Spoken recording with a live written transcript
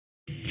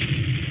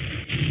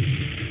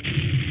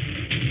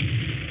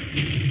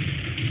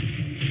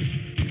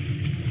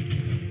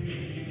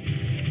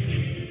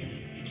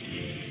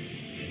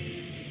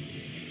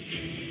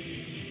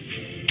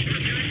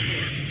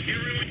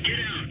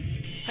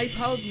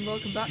pals, and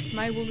welcome back to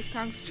my World of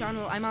Tanks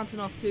channel. I'm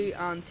Antonov2,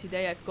 and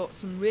today I've got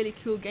some really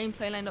cool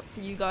gameplay lined up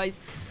for you guys.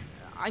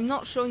 I'm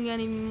not showing you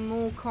any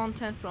more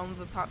content from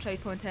the patch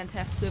 8.10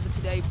 test server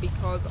today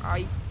because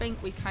I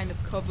think we kind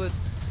of covered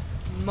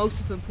most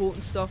of the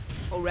important stuff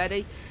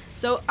already.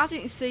 So as you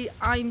can see,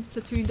 I'm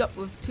platooned up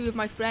with two of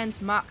my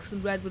friends, Max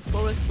and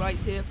RedwoodForest,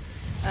 right here.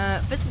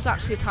 This was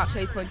actually a patch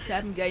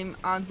 8.7 game,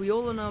 and we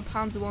all know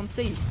Panzer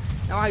 1Cs.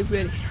 Now I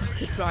really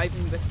suck at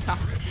driving this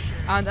tank,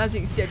 and as you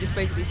can see I just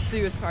basically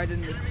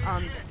suicided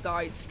and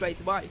died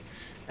straight away.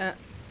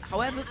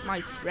 However,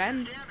 my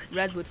friend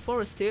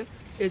RedwoodForest here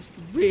is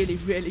really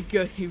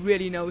good. He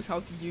really knows how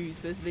to use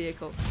this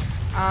vehicle,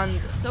 and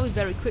so he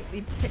very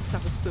quickly picks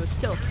up his first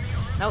kill.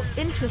 Now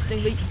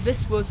interestingly,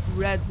 this was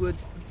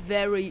Redwood's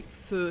very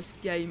first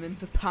game in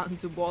the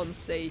Panzer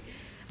 1C,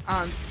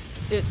 and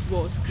it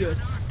was good.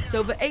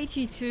 So the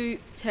 82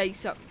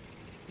 takes up,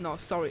 no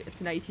sorry,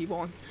 it's an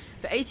 81.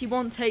 The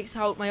 81 takes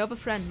out my other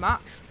friend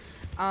Max,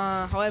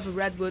 however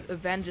Redwood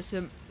avenges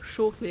him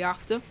shortly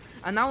after,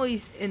 and now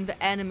he's in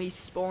the enemy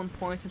spawn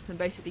point and can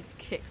basically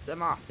kick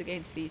some ass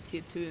against these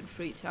tier 2 and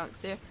 3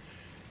 tanks here.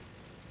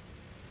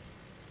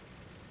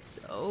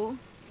 So,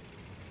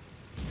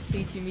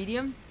 T2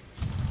 medium.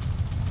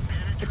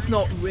 It's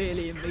not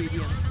really a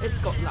medium, it's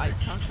got light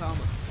tank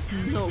armor.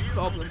 No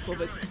problem for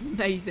this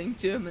amazing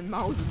German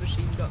Mauser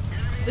machine gun.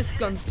 This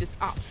gun's just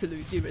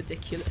absolutely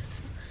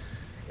ridiculous.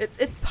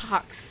 It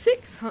packs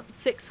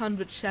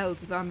 600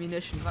 shells of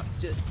ammunition. That's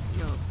just,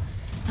 you know.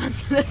 And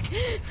look,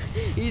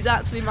 he's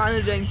actually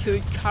managing to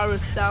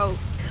carousel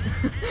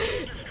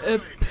a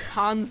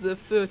Panzer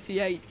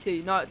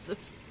 38T. No, is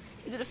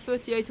it a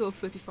 38 or a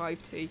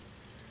 35T?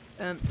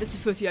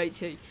 It's a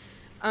 38T.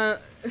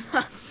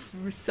 That's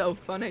so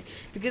funny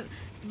because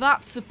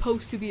that's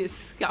supposed to be a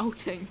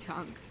scouting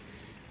tank,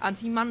 and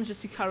he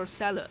manages to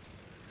carousel it.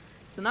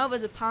 So now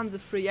there's a Panzer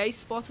 3A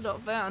spotted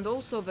up there, and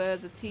also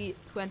there's a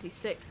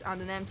T26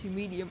 and an M2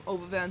 medium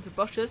over there in the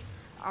bushes,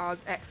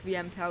 as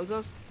XVM tells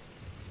us.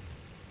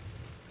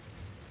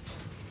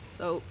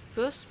 So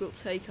first we'll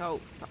take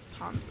out that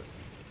Panzer.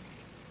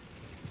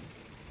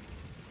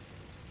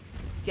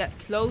 Get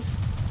close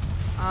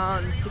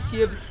and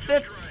secure the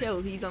 5th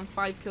kill. He's on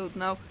 5 kills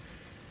now.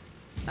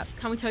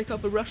 Can we take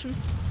out the Russian?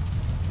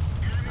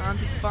 And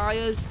he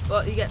fires,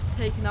 but he gets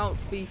taken out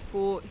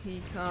before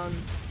he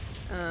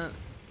can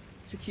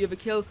secure the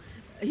kill.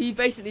 He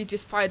basically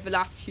just fired the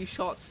last few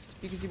shots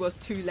because he was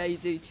too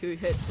lazy to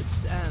hit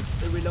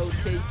the reload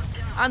key.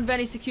 And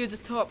then he secures his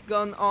top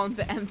gun on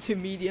the M2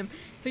 medium.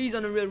 He's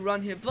on a real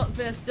run here, but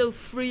there's still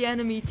 3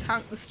 enemy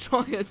tank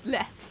destroyers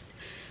left.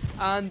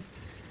 And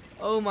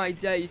oh my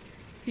days,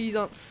 he's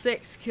on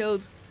 6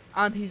 kills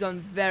and he's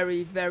on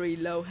very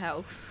low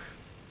health.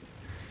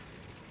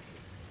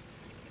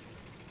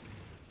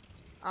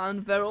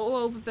 And they're all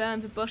over there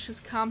in the bushes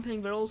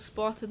camping. They're all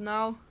spotted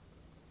now.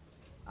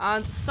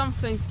 And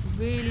something's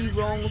really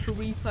wrong with the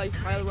replay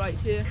file right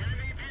here.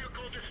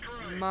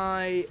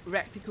 My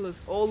reticle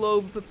is all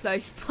over the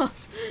place,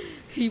 but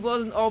he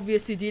wasn't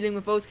obviously dealing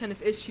with those kind of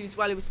issues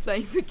while he was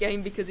playing the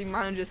game, because he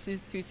manages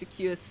to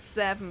secure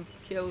 7th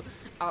kill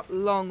at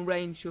long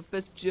range with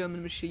this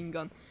German machine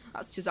gun.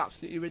 That's just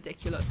absolutely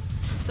ridiculous.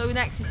 So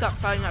next he starts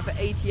firing at the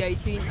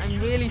 80-18. I'm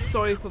really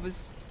sorry for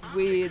this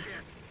weird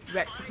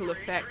reticle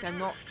effect. I'm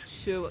not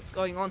sure what's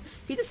going on.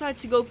 He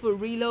decides to go for a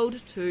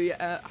reload to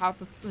have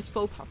his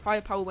full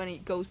firepower when he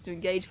goes to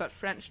engage that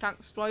French tank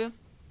destroyer.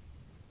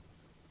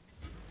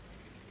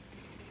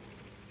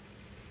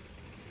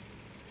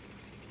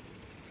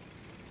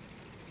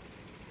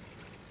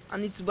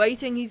 And he's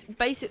waiting. He's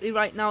basically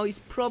right now, he's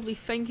probably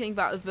thinking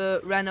that the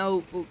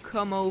Renault will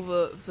come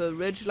over the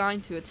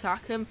ridgeline to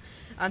attack him,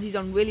 and he's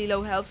on really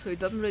low health, so he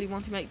doesn't really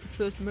want to make the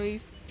first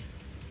move.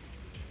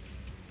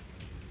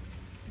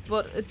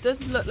 But it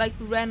doesn't look like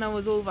the Renault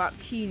is all that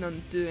keen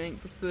on doing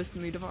the first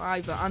move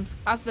either, and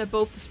as they're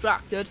both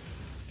distracted,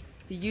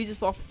 he uses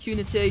the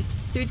opportunity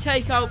to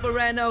take out the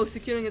Renault,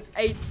 securing his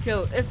 8th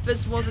kill. If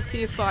this was a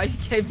tier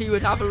 5 game, he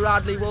would have a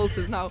Radley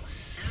Walters now.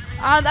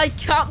 And I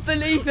can't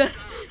believe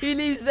it! He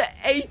leaves the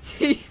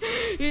 80,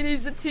 he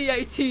leaves the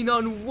T18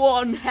 on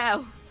 1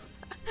 health.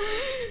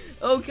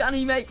 Oh, can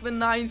he make the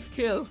 9th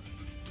kill?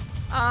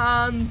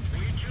 And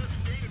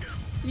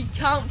he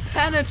can't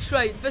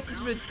penetrate. This is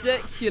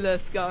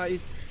ridiculous,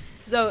 guys.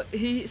 So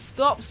he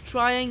stops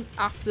trying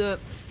after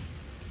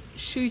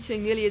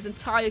shooting nearly his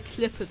entire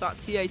clip at that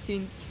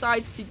T18,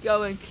 decides to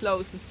go in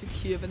close and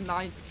secure the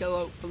 9th kill,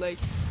 hopefully.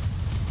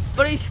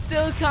 But he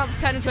still can't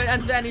penetrate,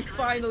 and then he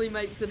finally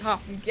makes it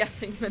happen,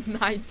 getting the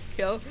 9th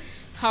kill.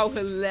 How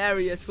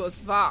hilarious was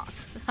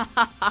that?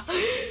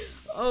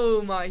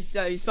 Oh my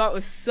days, that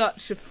was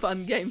such a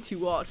fun game to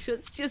watch.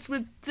 It's just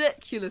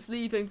ridiculous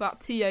leaving that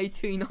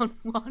T18 on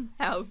 1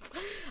 health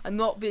and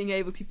not being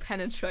able to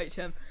penetrate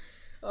him.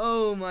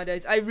 Oh my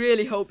days, I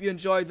really hope you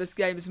enjoyed this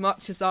game as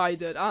much as I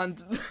did,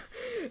 and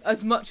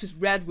as much as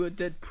Redwood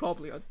did,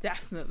 probably, or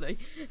definitely.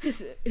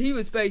 He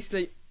was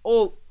basically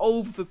all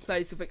over the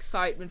place with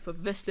excitement for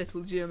this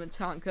little German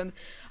tank, and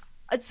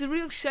it's a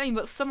real shame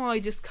that somehow I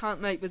just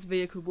can't make this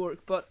vehicle work,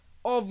 but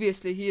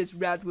obviously he is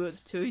Redwood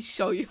to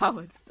show you how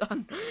it's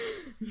done.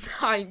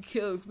 9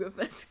 kills with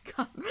this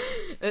gun.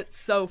 It's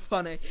so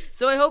funny.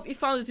 So I hope you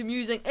found it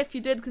amusing. If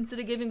you did,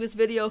 consider giving this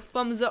video a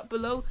thumbs up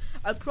below.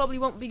 I probably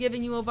won't be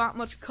giving you all that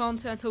much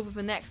content over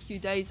the next few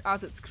days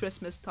as it's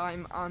Christmas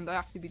time and I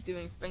have to be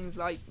doing things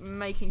like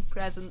making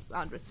presents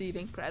and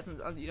receiving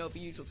presents and, you know, the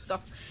usual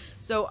stuff.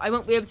 So I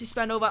won't be able to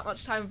spend all that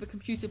much time with the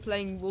computer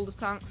playing World of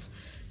Tanks.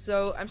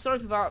 So I'm sorry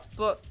for that,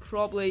 but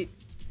probably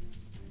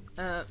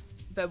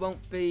there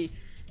won't be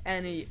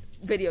any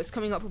videos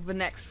coming up over the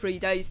next 3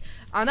 days,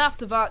 and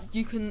after that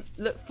you can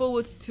look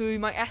forward to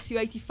my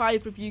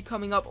SU-85 review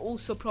coming up,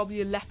 also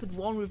probably a Leopard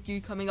 1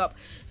 review coming up,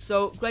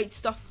 so great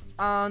stuff.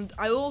 And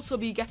I'll also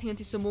be getting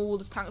into some more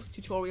World of Tanks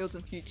tutorials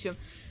in future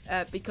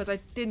because I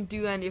didn't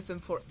do any of them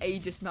for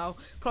ages now.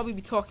 Probably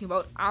be talking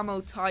about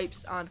ammo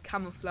types and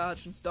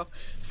camouflage and stuff,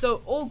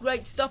 so all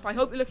great stuff. I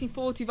hope you're looking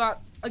forward to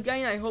that.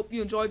 Again, I hope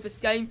you enjoyed this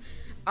game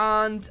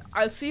and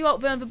I'll see you out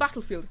there on the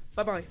battlefield.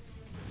 Bye bye.